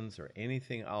actions or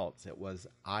anything else. It was,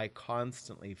 I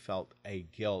constantly felt a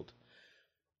guilt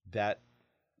that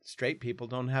straight people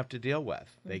don't have to deal with.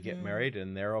 They get married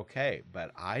and they're okay, but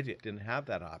I didn't have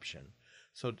that option.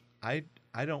 So I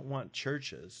don't want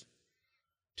churches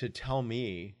to tell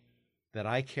me that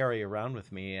I carry around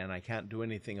with me and I can't do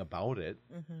anything about it.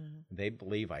 They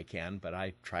believe I can, but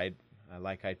I tried,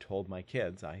 like I told my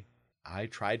kids, I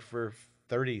tried for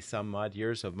 30 some odd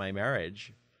years of my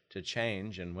marriage to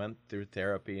change and went through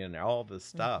therapy and all this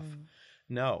stuff.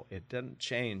 No, it didn't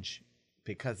change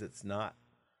because it's not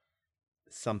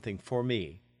something for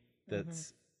me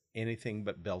that's anything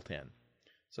but built in.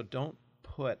 So don't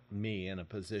put me in a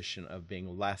position of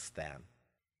being less than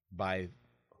by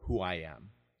who I am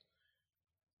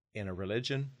in a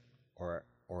religion or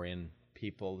in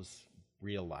people's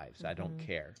real lives. I don't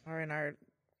care. Or in our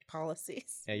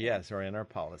policies. Yes, or in our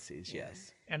policies,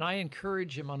 yes. And I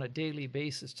encourage him on a daily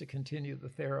basis to continue the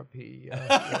therapy.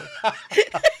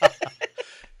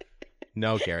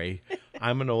 No, Gary,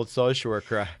 I'm an old social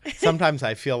worker. Sometimes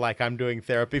I feel like I'm doing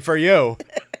therapy for you.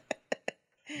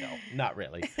 No, not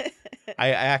really.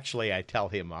 I tell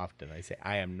him often, I say,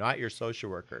 I am not your social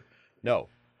worker. No,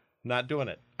 not doing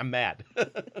it. I'm mad.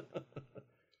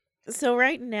 So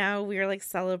right now we're like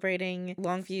celebrating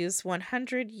Longview's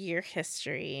 100-year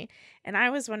history. And I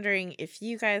was wondering if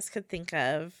you guys could think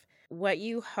of what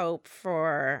you hope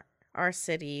for our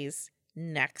city's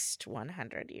next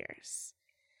 100 years.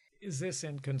 Is this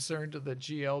in concern to the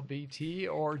GLBT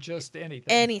or just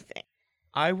anything? Anything.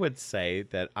 I would say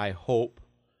that I hope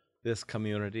this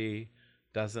community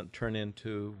doesn't turn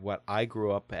into what I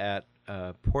grew up at,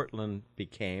 Portland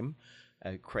became,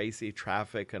 crazy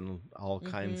traffic and all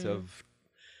kinds of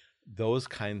those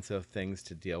kinds of things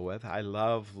to deal with. I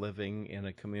love living in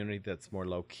a community that's more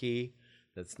low-key,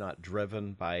 that's not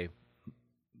driven by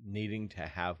needing to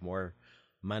have more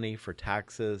money for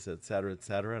taxes, et cetera, et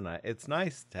cetera. And it's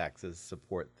nice taxes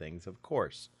support things, of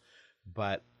course,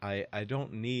 but I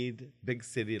don't need big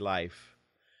city life.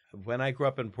 When I grew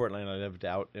up in Portland, I lived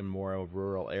out in more of a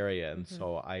rural area, and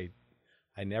so I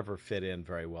never fit in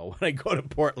very well when I go to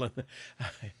Portland.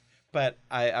 But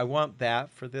I want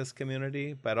that for this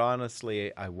community, but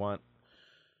honestly, I want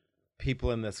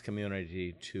people in this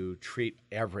community to treat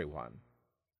everyone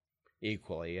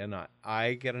equally. And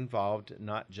I get involved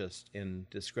not just in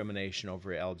discrimination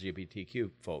over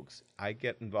LGBTQ folks. I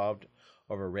get involved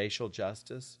over racial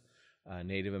justice,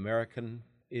 Native American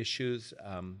issues,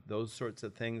 those sorts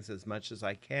of things as much as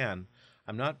I can.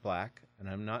 I'm not Black and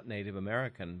I'm not Native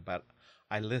American, but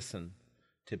I listen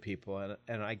to people,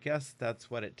 and I guess that's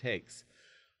what it takes.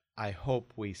 I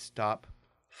hope we stop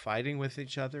fighting with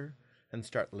each other and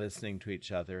start listening to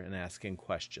each other and asking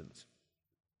questions.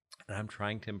 And I'm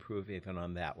trying to improve even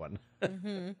on that one.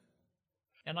 And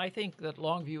I think that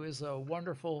Longview is a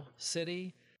wonderful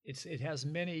city. It has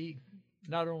many,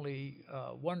 not only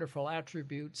wonderful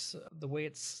attributes, the way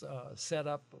it's set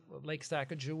up, Lake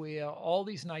Sacagawea, all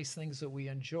these nice things that we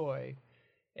enjoy.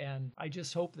 And I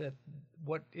just hope that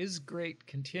what is great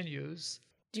continues.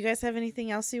 Do you guys have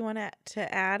anything else you want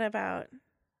to add about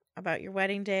your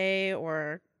wedding day,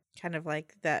 or kind of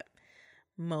like that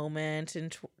moment in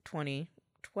 2012?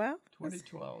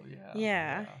 2012, yeah.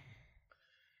 Yeah.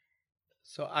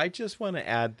 So I just want to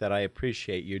add that I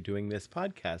appreciate you doing this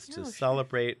podcast to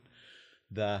celebrate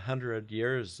the 100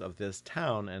 years of this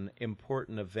town and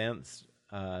important events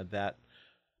that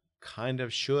kind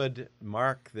of should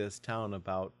mark this town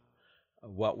about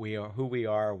what we are, who we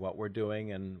are, what we're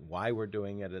doing, and why we're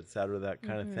doing it, et cetera, that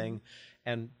kind of thing.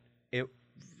 And it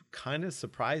kind of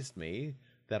surprised me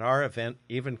that our event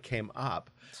even came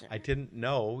up. I didn't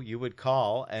know you would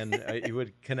call and you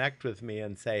would connect with me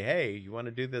and say, hey, you want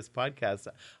to do this podcast?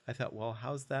 I thought, well,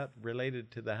 how's that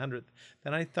related to the 100th?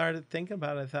 Then I started thinking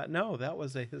about it. I thought, no, that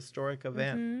was a historic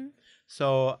event.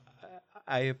 So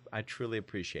I truly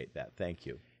appreciate that. Thank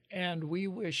you. And we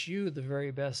wish you the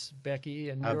very best, Becky.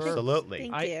 And Absolutely.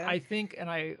 Thank you. I think and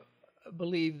I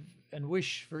believe and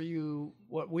wish for you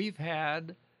what we've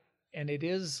had, and it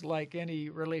is like any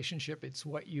relationship, it's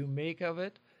what you make of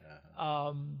it.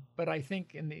 But I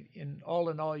think in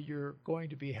all, you're going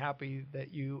to be happy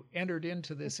that you entered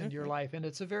into this in your life, and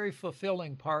it's a very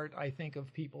fulfilling part, I think,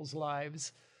 of people's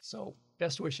lives. So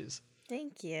best wishes.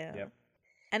 Thank you. Yep.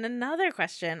 And another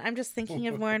question, I'm just thinking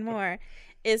of more and more,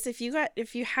 is if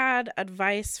you had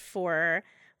advice for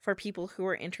people who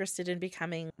are interested in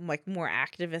becoming like more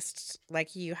activists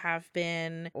like you have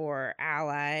been, or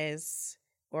allies,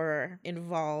 or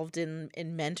involved in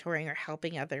mentoring or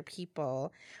helping other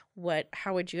people,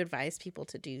 how would you advise people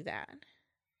to do that?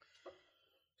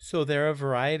 So there are a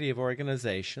variety of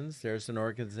organizations. There's an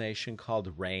organization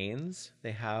called RAINS.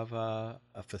 They have a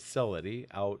facility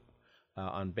out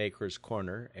on Baker's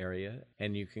Corner area,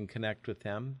 and you can connect with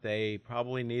them. They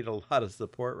probably need a lot of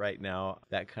support right now,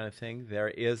 that kind of thing. There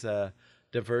is a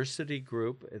diversity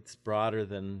group. It's broader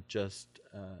than just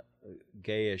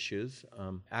gay issues.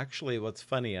 Actually, what's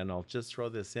funny, and I'll just throw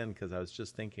this in because I was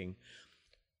just thinking,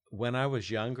 when I was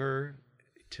younger,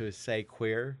 to say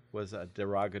queer was a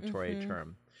derogatory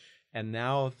term. And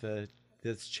now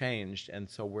it's changed, and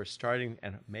so we're starting,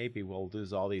 and maybe we'll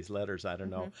lose all these letters, I don't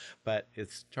know, but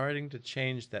it's starting to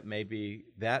change that maybe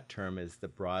that term is the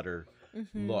broader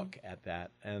look at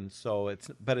that. And so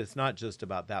it's not just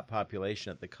about that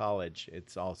population at the college,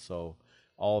 it's also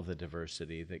all the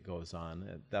diversity that goes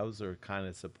on. Those are kind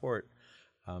of support,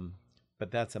 but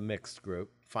that's a mixed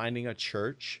group. Finding a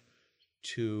church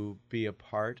to be a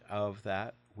part of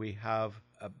that. We have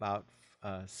about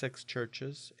 6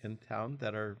 churches in town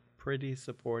that are pretty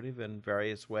supportive in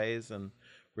various ways and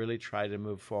really try to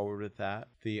move forward with that.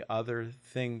 The other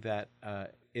thing that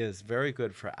is very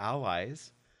good for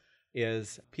allies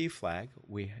is PFLAG.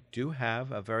 We do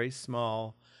have a very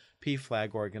small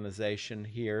PFLAG organization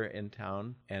here in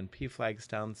town, and PFLAG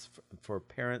stands for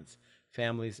Parents,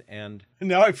 Families, and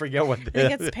now I forget what I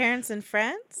think it's Parents and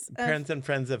Friends. Parents and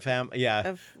Friends of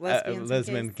of lesbians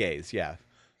and gays. Yeah.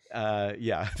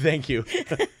 Thank you.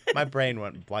 My brain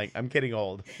went blank. I'm getting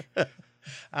old. But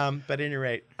at any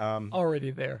rate.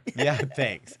 Already there. Yeah,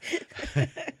 thanks.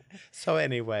 So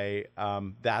anyway,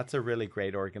 that's a really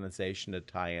great organization to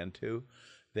tie into.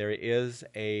 There is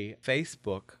a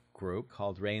Facebook group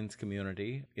called Rain's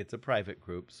Community. It's a private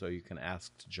group, so you can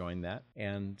ask to join that.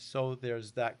 And so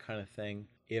there's that kind of thing.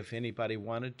 If anybody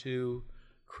wanted to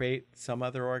create some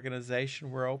other organization,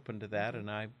 we're open to that,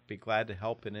 and I'd be glad to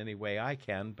help in any way I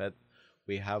can. But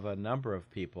we have a number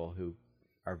of people who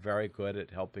are very good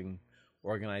at helping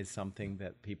organize something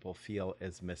that people feel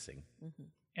is missing.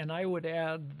 And I would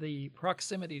add the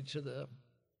proximity to the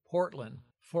Portland.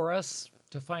 For us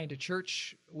to find a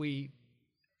church, we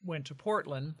went to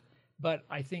Portland, but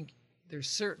I think there's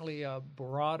certainly a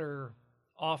broader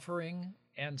offering,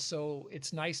 and so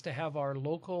it's nice to have our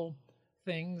local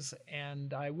things,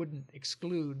 and I wouldn't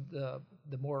exclude the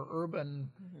more urban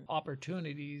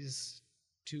opportunities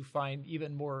to find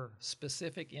even more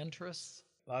specific interests.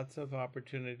 Lots of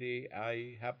opportunity.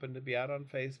 I happen to be out on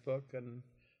Facebook, and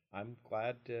I'm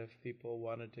glad if people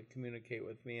wanted to communicate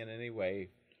with me in any way.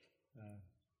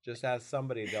 Just ask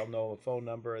somebody. They'll know a phone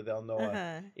number. They'll know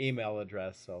an email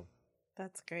address. So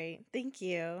that's great. Thank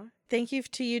you. Thank you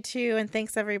to you too, and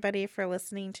thanks everybody for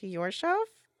listening to Your Shelf.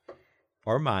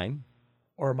 Or mine.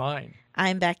 Or mine.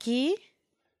 I'm Becky.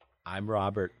 I'm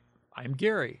Robert. I'm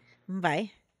Gary.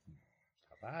 Bye.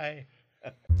 Bye.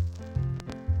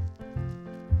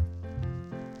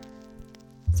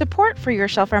 Support for Your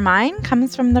Shelf or Mine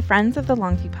comes from the Friends of the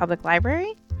Longview Public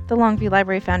Library, the Longview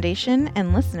Library Foundation,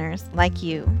 and listeners like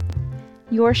you.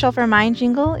 Your Shelf or Mine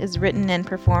jingle is written and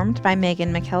performed by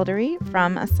Megan McElderry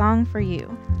from A Song for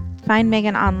You. Find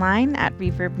Megan online at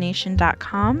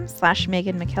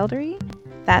reverbnation.com/Megan McElderry.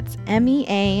 That's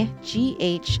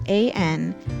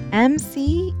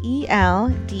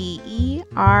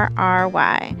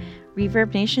MEAGHANMCELDERRY.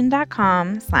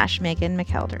 reverbnation.com/Megan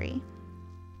McElderry.